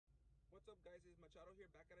up, guys? It's Machado here,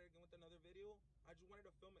 back at it again with another video. I just wanted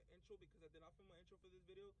to film an intro because I did not film an intro for this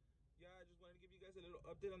video. Yeah, I just wanted to give you guys a little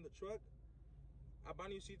update on the truck. I bought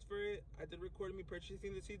new seats for it. I did record me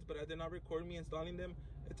purchasing the seats, but I did not record me installing them.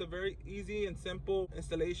 It's a very easy and simple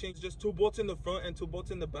installation. It's just 2 bolts in the front and 2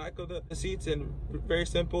 bolts in the back of the seats, and very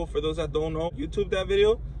simple for those that don't know. YouTube that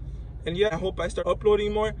video. And yeah, I hope I start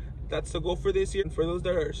uploading more. That's the goal for this year. And for those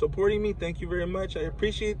that are supporting me, thank you very much. I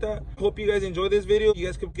appreciate that. Hope you guys enjoy this video. You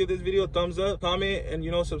guys could give this video a thumbs up, comment,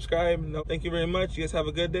 and subscribe. Thank you very much. You guys have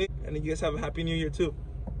a good day, and you guys have a happy new year too.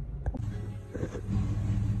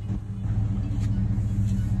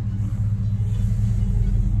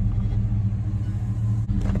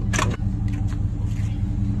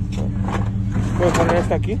 Voy a poner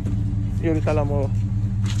esta aquí y ahorita la muevo.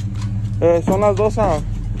 Son las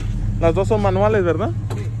dos son manuales, ¿verdad?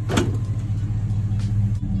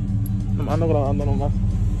 Ando grabando nomás.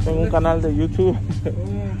 Tengo un canal de YouTube.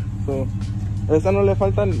 So, ¿a esta no le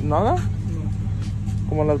falta nada? No.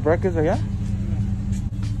 ¿Como las brackets allá?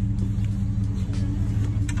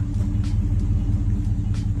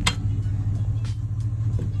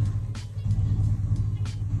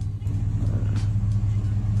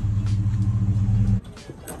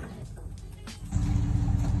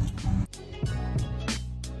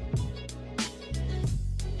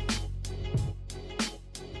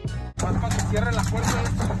 Para que cierre la puerta.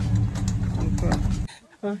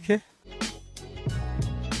 Okay.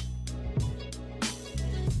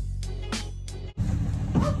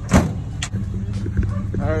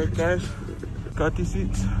 Alright guys, got these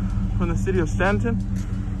seats from the city of Stanton.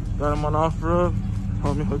 Got them on off-road.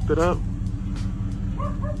 Helped me hooked it up.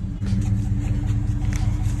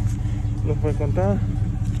 Los voy a contar.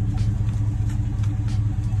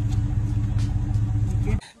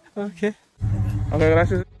 Okay. Okay,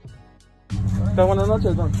 gracias. Buenas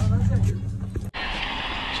noches, don.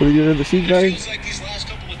 So these are the seat guys.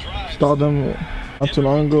 Installed them not too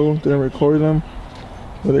long ago. Didn't record them,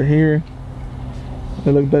 but they're here.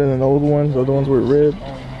 They look better than the old ones. The other ones were ripped.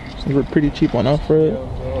 These were pretty cheap on off-road.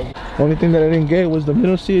 The only thing that I didn't get was the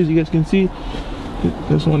middle seat. As you guys can see,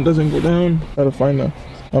 this one doesn't go down. Gotta find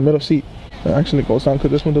a middle seat that actually goes down, because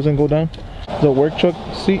this one doesn't go down. The work truck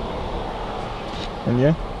seat. And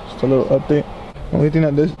yeah, just a little update. The only thing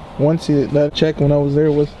that this one seat that I checked when I was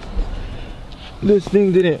there was this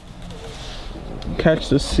thing didn't catch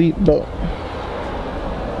the seat belt.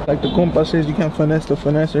 Like the compa says, you can't finesse the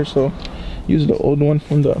finesser, so use the old one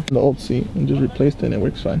from the old seat and just replace it and it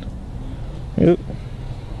works fine. Yep.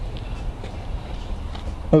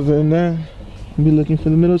 Other than that, I'll be looking for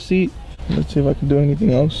the middle seat. Let's see if I can do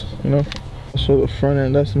anything else, So the front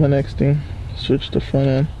end, that's my next thing. Switch the front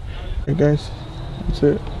end. Okay guys, that's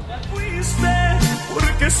it.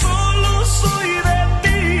 Porque solo soy de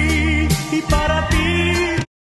ti y para